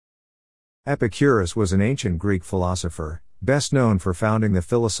Epicurus was an ancient Greek philosopher, best known for founding the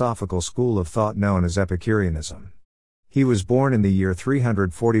philosophical school of thought known as Epicureanism. He was born in the year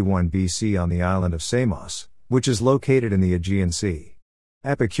 341 BC on the island of Samos, which is located in the Aegean Sea.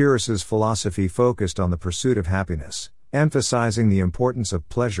 Epicurus's philosophy focused on the pursuit of happiness, emphasizing the importance of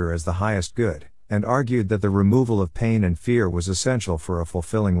pleasure as the highest good, and argued that the removal of pain and fear was essential for a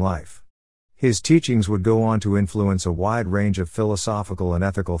fulfilling life. His teachings would go on to influence a wide range of philosophical and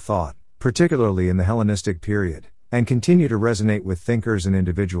ethical thought, particularly in the Hellenistic period, and continue to resonate with thinkers and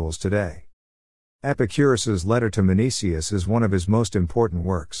individuals today. Epicurus's letter to Menoeceus is one of his most important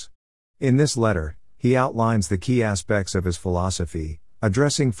works. In this letter, he outlines the key aspects of his philosophy,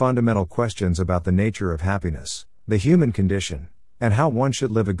 addressing fundamental questions about the nature of happiness, the human condition, and how one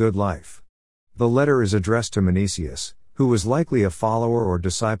should live a good life. The letter is addressed to Menoeceus, who was likely a follower or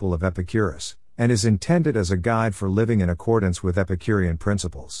disciple of Epicurus, and is intended as a guide for living in accordance with Epicurean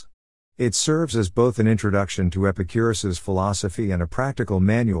principles. It serves as both an introduction to Epicurus's philosophy and a practical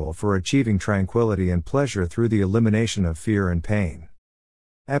manual for achieving tranquility and pleasure through the elimination of fear and pain.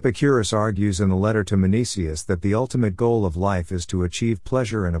 Epicurus argues in the letter to Menoeceus that the ultimate goal of life is to achieve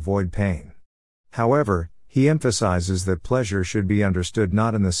pleasure and avoid pain. However, he emphasizes that pleasure should be understood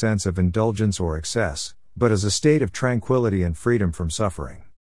not in the sense of indulgence or excess, but as a state of tranquility and freedom from suffering.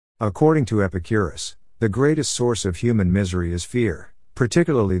 According to Epicurus, the greatest source of human misery is fear,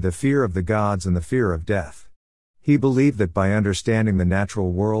 particularly the fear of the gods and the fear of death. He believed that by understanding the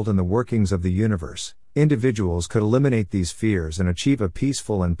natural world and the workings of the universe, individuals could eliminate these fears and achieve a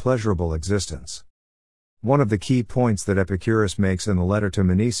peaceful and pleasurable existence. One of the key points that Epicurus makes in the letter to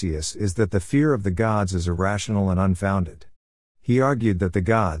Menoeceus is that the fear of the gods is irrational and unfounded. He argued that the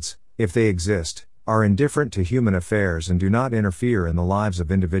gods, if they exist, are indifferent to human affairs and do not interfere in the lives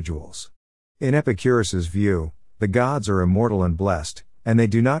of individuals. In Epicurus's view, the gods are immortal and blessed, and they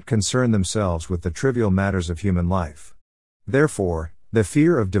do not concern themselves with the trivial matters of human life. Therefore, the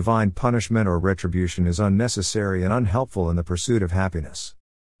fear of divine punishment or retribution is unnecessary and unhelpful in the pursuit of happiness.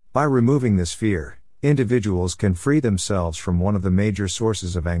 By removing this fear, individuals can free themselves from one of the major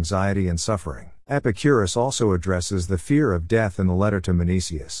sources of anxiety and suffering. Epicurus also addresses the fear of death in the letter to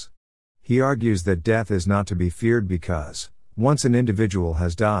Menoeceus. He argues that death is not to be feared because, once an individual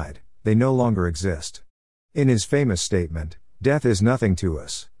has died, they no longer exist. In his famous statement, "Death is nothing to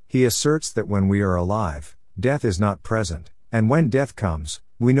us," he asserts that when we are alive, death is not present, and when death comes,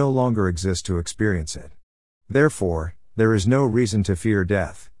 we no longer exist to experience it. Therefore, there is no reason to fear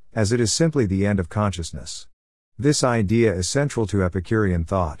death, as it is simply the end of consciousness. This idea is central to Epicurean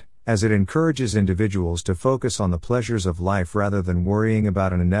thought, as it encourages individuals to focus on the pleasures of life rather than worrying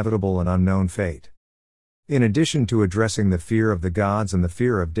about an inevitable and unknown fate. In addition to addressing the fear of the gods and the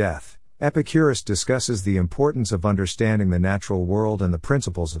fear of death, Epicurus discusses the importance of understanding the natural world and the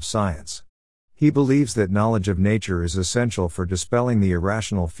principles of science. He believes that knowledge of nature is essential for dispelling the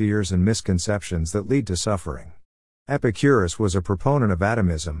irrational fears and misconceptions that lead to suffering. Epicurus was a proponent of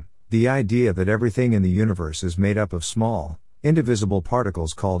atomism, the idea that everything in the universe is made up of small, indivisible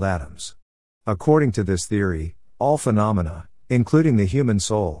particles called atoms. According to this theory, all phenomena, including the human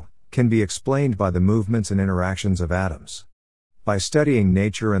soul, can be explained by the movements and interactions of atoms. By studying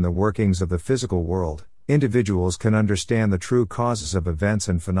nature and the workings of the physical world, individuals can understand the true causes of events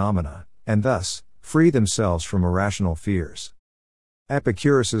and phenomena, and thus, free themselves from irrational fears.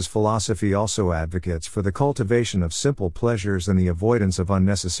 Epicurus's philosophy also advocates for the cultivation of simple pleasures and the avoidance of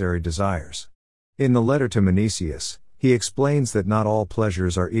unnecessary desires. In the letter to Menoeceus, he explains that not all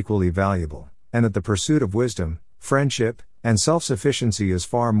pleasures are equally valuable, and that the pursuit of wisdom, friendship, and self-sufficiency is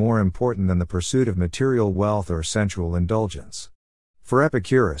far more important than the pursuit of material wealth or sensual indulgence. For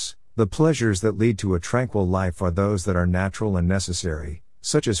Epicurus, the pleasures that lead to a tranquil life are those that are natural and necessary,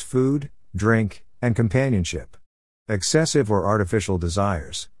 such as food, drink, and companionship. Excessive or artificial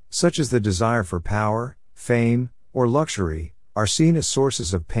desires, such as the desire for power, fame, or luxury, are seen as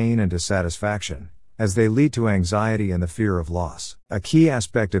sources of pain and dissatisfaction, as they lead to anxiety and the fear of loss. A key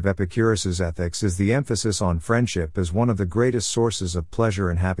aspect of Epicurus's ethics is the emphasis on friendship as one of the greatest sources of pleasure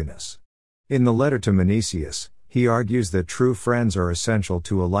and happiness. In the letter to Menoeceus, he argues that true friends are essential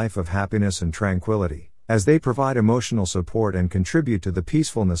to a life of happiness and tranquility, as they provide emotional support and contribute to the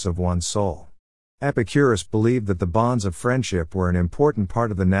peacefulness of one's soul. Epicurus believed that the bonds of friendship were an important part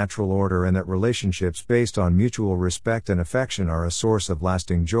of the natural order and that relationships based on mutual respect and affection are a source of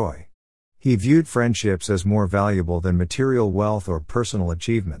lasting joy. He viewed friendships as more valuable than material wealth or personal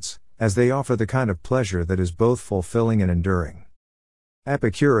achievements, as they offer the kind of pleasure that is both fulfilling and enduring.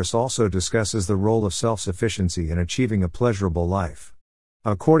 Epicurus also discusses the role of self-sufficiency in achieving a pleasurable life.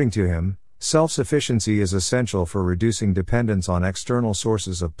 According to him, Self-sufficiency is essential for reducing dependence on external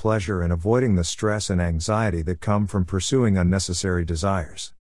sources of pleasure and avoiding the stress and anxiety that come from pursuing unnecessary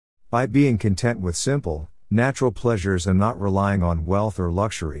desires. By being content with simple, natural pleasures and not relying on wealth or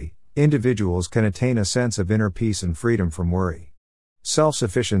luxury, individuals can attain a sense of inner peace and freedom from worry.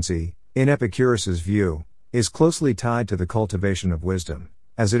 Self-sufficiency, in Epicurus's view, is closely tied to the cultivation of wisdom,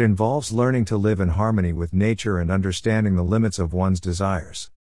 as it involves learning to live in harmony with nature and understanding the limits of one's desires.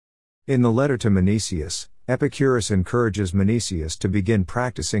 In the letter to Menoeceus, Epicurus encourages Menoeceus to begin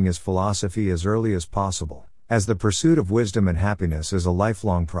practicing his philosophy as early as possible, as the pursuit of wisdom and happiness is a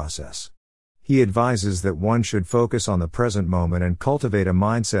lifelong process. He advises that one should focus on the present moment and cultivate a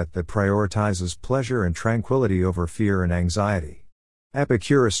mindset that prioritizes pleasure and tranquility over fear and anxiety.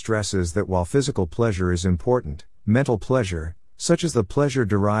 Epicurus stresses that while physical pleasure is important, mental pleasure, such as the pleasure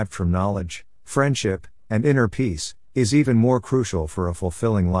derived from knowledge, friendship, and inner peace, is even more crucial for a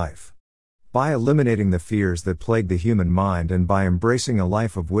fulfilling life. By eliminating the fears that plague the human mind and by embracing a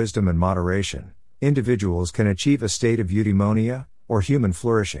life of wisdom and moderation, individuals can achieve a state of eudaimonia, or human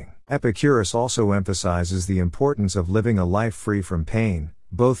flourishing. Epicurus also emphasizes the importance of living a life free from pain,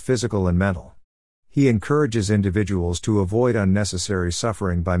 both physical and mental. He encourages individuals to avoid unnecessary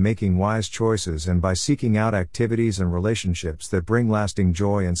suffering by making wise choices and by seeking out activities and relationships that bring lasting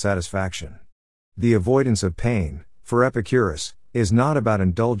joy and satisfaction. The avoidance of pain, for Epicurus, is not about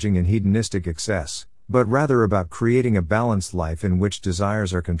indulging in hedonistic excess, but rather about creating a balanced life in which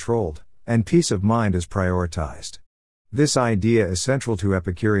desires are controlled, and peace of mind is prioritized. This idea is central to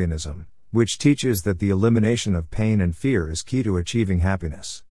Epicureanism, which teaches that the elimination of pain and fear is key to achieving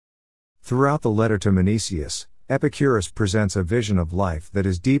happiness. Throughout the letter to Menoeceus, Epicurus presents a vision of life that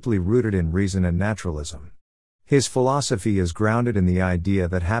is deeply rooted in reason and naturalism. His philosophy is grounded in the idea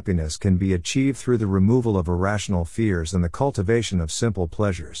that happiness can be achieved through the removal of irrational fears and the cultivation of simple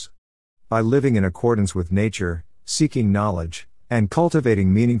pleasures. By living in accordance with nature, seeking knowledge, and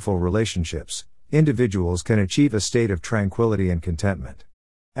cultivating meaningful relationships, individuals can achieve a state of tranquility and contentment.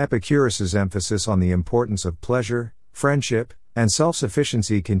 Epicurus's emphasis on the importance of pleasure, friendship, and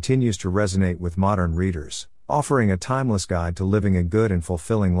self-sufficiency continues to resonate with modern readers, offering a timeless guide to living a good and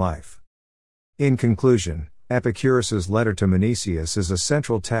fulfilling life. In conclusion, Epicurus's letter to Menoeceus is a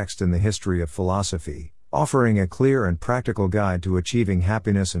central text in the history of philosophy, offering a clear and practical guide to achieving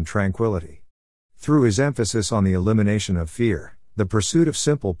happiness and tranquility. Through his emphasis on the elimination of fear, the pursuit of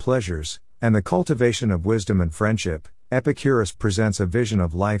simple pleasures, and the cultivation of wisdom and friendship, Epicurus presents a vision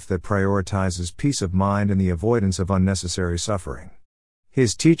of life that prioritizes peace of mind and the avoidance of unnecessary suffering.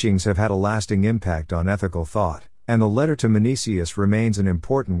 His teachings have had a lasting impact on ethical thought, and the letter to Menoeceus remains an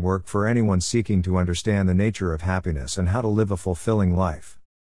important work for anyone seeking to understand the nature of happiness and how to live a fulfilling life.